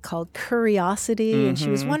restaurant called Curiosity, and she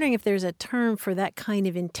was wondering if there's a term for that kind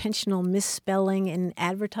of intentional misspelling in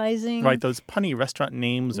advertising. Right, those punny restaurant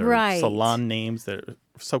names or salon names that are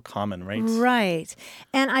so common, right? Right.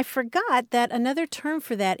 And I forgot that another term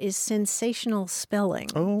for that is sensational spelling.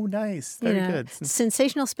 Oh, nice. Very good.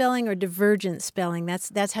 Sensational spelling or divergent spelling.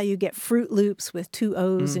 That's how you get Fruit Loops with two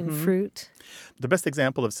O's in fruit. The best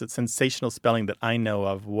example of sensational spelling that I know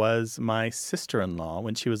of was my sister-in-law.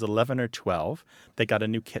 When she was 11 or 12, they got a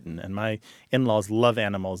new kitten. And my in-laws love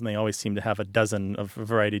animals, and they always seem to have a dozen of a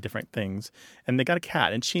variety of different things. And they got a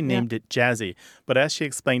cat, and she named it Jazzy. But as she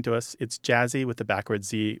explained to us, it's Jazzy with the backward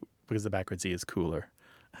Z, because the backward Z is cooler.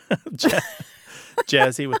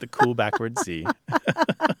 Jazzy with the cool backward Z.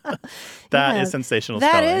 That is sensational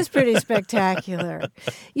spelling. That is pretty spectacular.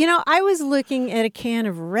 You know, I was looking at a can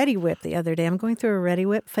of Ready Whip the other day. I'm going through a Ready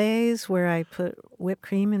Whip phase where I put whipped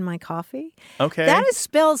cream in my coffee. Okay. That is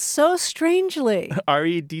spelled so strangely.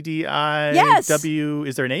 R-E-D-D-I-W. Yes.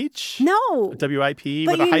 Is there an H? No. W-I-P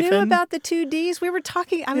but with a hyphen? But you knew about the two Ds. We were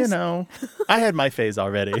talking. I had my phase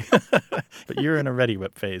already. But you're in a Ready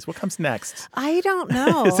Whip phase. What comes next? I don't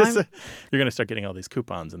know. You're going to start getting all these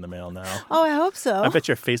coupons in the mail now. Oh, I hope so. I bet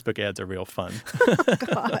your Facebook ads are real fun. Oh,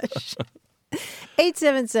 gosh.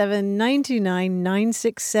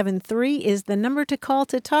 877-929-9673 is the number to call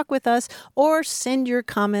to talk with us, or send your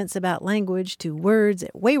comments about language to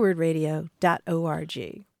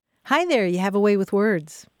words@waywardradio.org. Hi there, you have a way with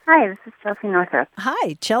words. Hi, this is Chelsea Northrop.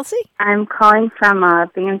 Hi, Chelsea. I'm calling from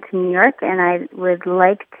Binghamton, New York, and I would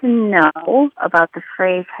like to know about the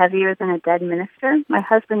phrase heavier than a dead minister. My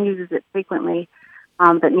husband uses it frequently,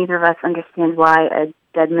 but neither of us understand why a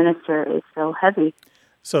dead minister is so heavy.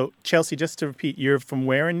 So, Chelsea, just to repeat, you're from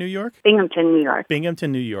where in New York? Binghamton, New York.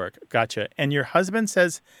 Binghamton, New York. Gotcha. And your husband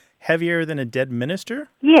says heavier than a dead minister?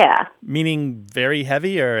 Yeah. Meaning very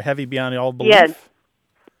heavy or heavy beyond all belief? Yeah.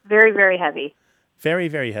 Very, very heavy. Very,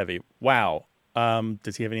 very heavy. Wow.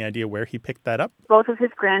 Does he have any idea where he picked that up? Both of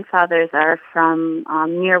his grandfathers are from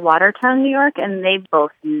near Watertown, New York, and they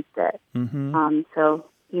both used it. Mm-hmm. So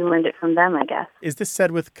you learned it from them, I guess. Is this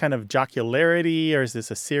said with kind of jocularity, or is this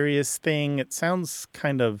a serious thing? It sounds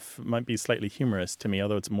might be slightly humorous to me,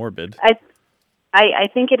 although it's morbid. I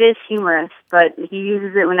think it is humorous, but he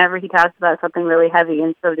uses it whenever he talks about something really heavy,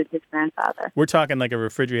 and so did his grandfather. We're talking like a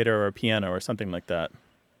refrigerator or a piano or something like that.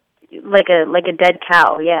 Like a dead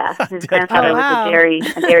cow, yeah. His grandfather was a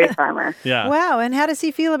dairy farmer. Yeah. Wow, and how does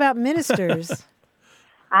he feel about ministers?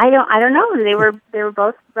 I don't know. They were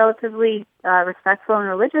both relatively respectful and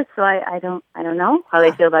religious, so I don't know how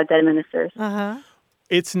they feel about dead ministers. Uh-huh.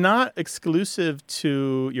 It's not exclusive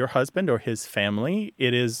to your husband or his family.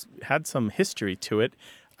 It is had some history to it.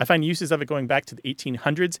 I find uses of it going back to the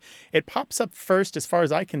 1800s. It pops up first, as far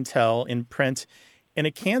as I can tell, in print in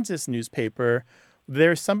a Kansas newspaper.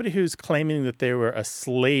 There's somebody who's claiming that they were a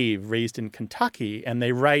slave raised in Kentucky, and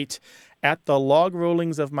they write, "At the log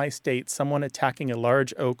rollings of my state, someone attacking a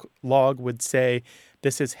large oak log would say,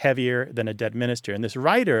 'This is heavier than a dead minister.'" And this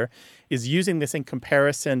writer is using this in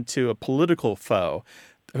comparison to a political foe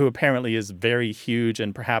who apparently is very huge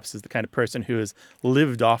and perhaps is the kind of person who has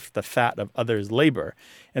lived off the fat of others' labor.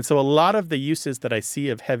 And so a lot of the uses that I see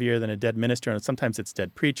of heavier than a dead minister, and sometimes it's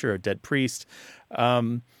dead preacher or dead priest,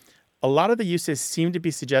 a lot of the uses seem to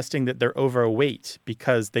be suggesting that they're overweight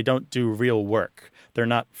because they don't do real work. They're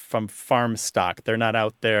not from farm stock. They're not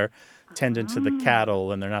out there tending to the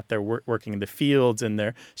cattle, and they're not there working in the fields, and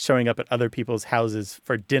they're showing up at other people's houses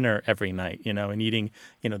for dinner every night, and eating,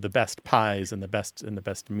 the best pies and the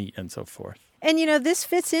best meat and so forth. And, this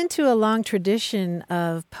fits into a long tradition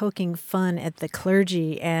of poking fun at the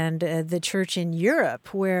clergy and the church in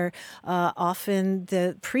Europe, where often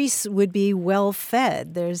the priests would be well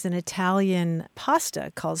fed. There's an Italian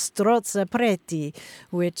pasta called strozza preti,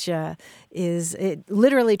 which it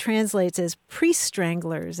literally translates as priest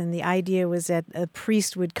stranglers. And the idea was that a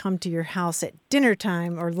priest would come to your house at dinner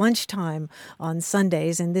time or lunchtime on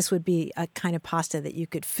Sundays, and this would be a kind of pasta that you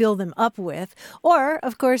could fill them up with. Or,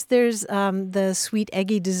 of course, there's the sweet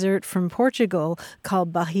eggy dessert from Portugal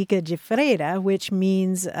called barriga de freira, which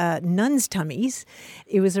means nuns' tummies.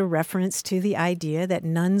 It was a reference to the idea that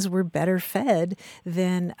nuns were better fed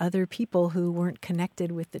than other people who weren't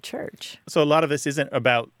connected with the church. So a lot of this isn't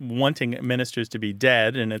about wanting ministers to be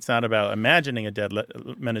dead, and it's not about imagining a dead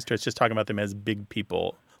minister. It's just talking about them as big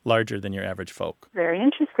people, larger than your average folk. Very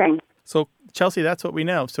interesting. So, Chelsea, that's what we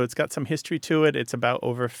know. So it's got some history to it. It's about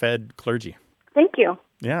overfed clergy. Thank you.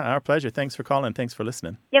 Yeah, our pleasure. Thanks for calling. Thanks for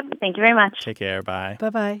listening. Yep, thank you very much. Take care. Bye.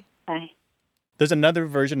 Bye-bye. Bye. There's another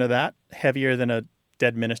version of that, heavier than a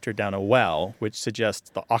dead minister down a well, which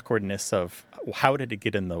suggests the awkwardness of how did it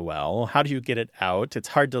get in the well? How do you get it out?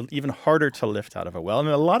 It's even harder to lift out of a well. And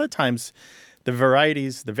a lot of times the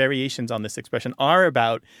variations on this expression are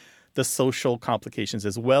about the social complications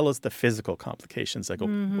as well as the physical complications, like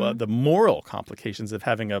the moral complications of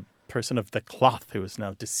having a person of the cloth who is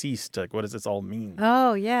now deceased. Like, what does this all mean?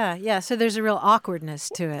 Oh, yeah. So there's a real awkwardness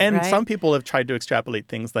to it, And right? some people have tried to extrapolate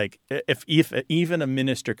things like, if even a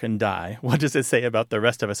minister can die, what does it say about the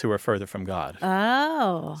rest of us who are further from God?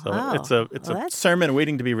 So it's a sermon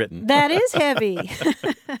waiting to be written. That is heavy.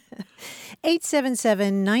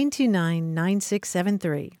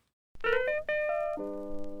 877-929-9673.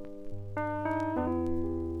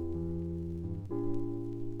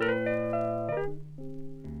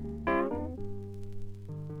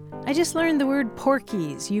 I just learned the word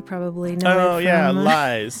porkies. You probably know it from... Oh, yeah,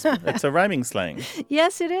 lies. It's a rhyming slang.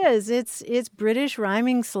 Yes, it is. It's British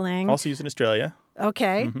rhyming slang. Also used in Australia.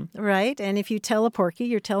 Okay, right. And if you tell a porky,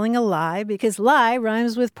 you're telling a lie because lie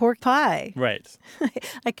rhymes with pork pie. Right.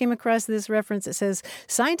 I came across this reference that says,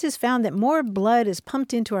 scientists found that more blood is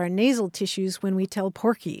pumped into our nasal tissues when we tell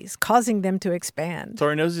porkies, causing them to expand. So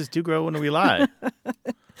our noses do grow when we lie.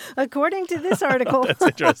 According to this article. That's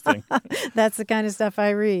interesting. That's the kind of stuff I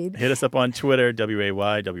read. Hit us up on Twitter,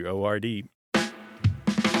 WAYWORD.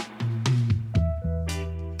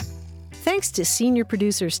 Thanks to senior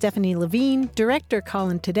producer Stephanie Levine, director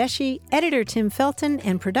Colin Tedeschi, editor Tim Felton,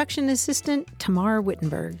 and production assistant Tamar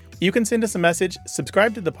Wittenberg. You can send us a message,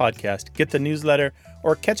 subscribe to the podcast, get the newsletter,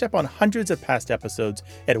 or catch up on hundreds of past episodes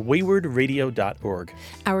at waywardradio.org.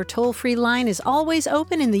 Our toll-free line is always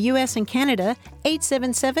open in the U.S. and Canada,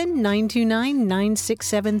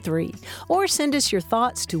 877-929-9673. Or send us your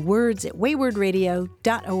thoughts to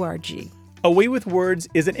words@waywardradio.org. A Way with Words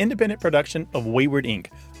is an independent production of Wayward Inc.,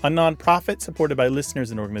 a nonprofit supported by listeners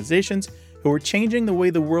and organizations who are changing the way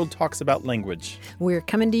the world talks about language. We're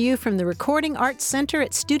coming to you from the Recording Arts Center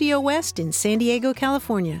at Studio West in San Diego,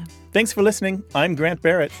 California. Thanks for listening. I'm Grant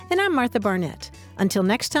Barrett. And I'm Martha Barnett. Until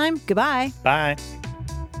next time, goodbye. Bye.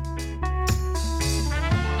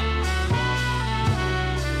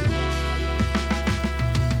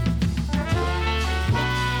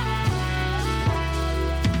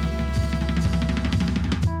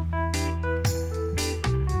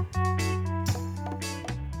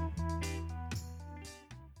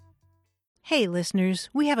 Hey, listeners,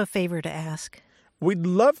 we have a favor to ask. We'd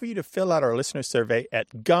love for you to fill out our listener survey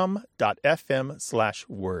at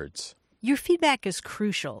gum.fm/words. Your feedback is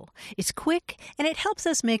crucial. It's quick, and it helps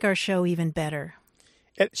us make our show even better.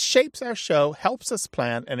 It shapes our show, helps us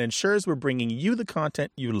plan, and ensures we're bringing you the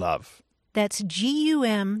content you love. That's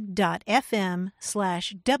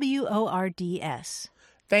gum.fm/WORDS.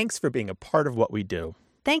 Thanks for being a part of what we do.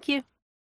 Thank you.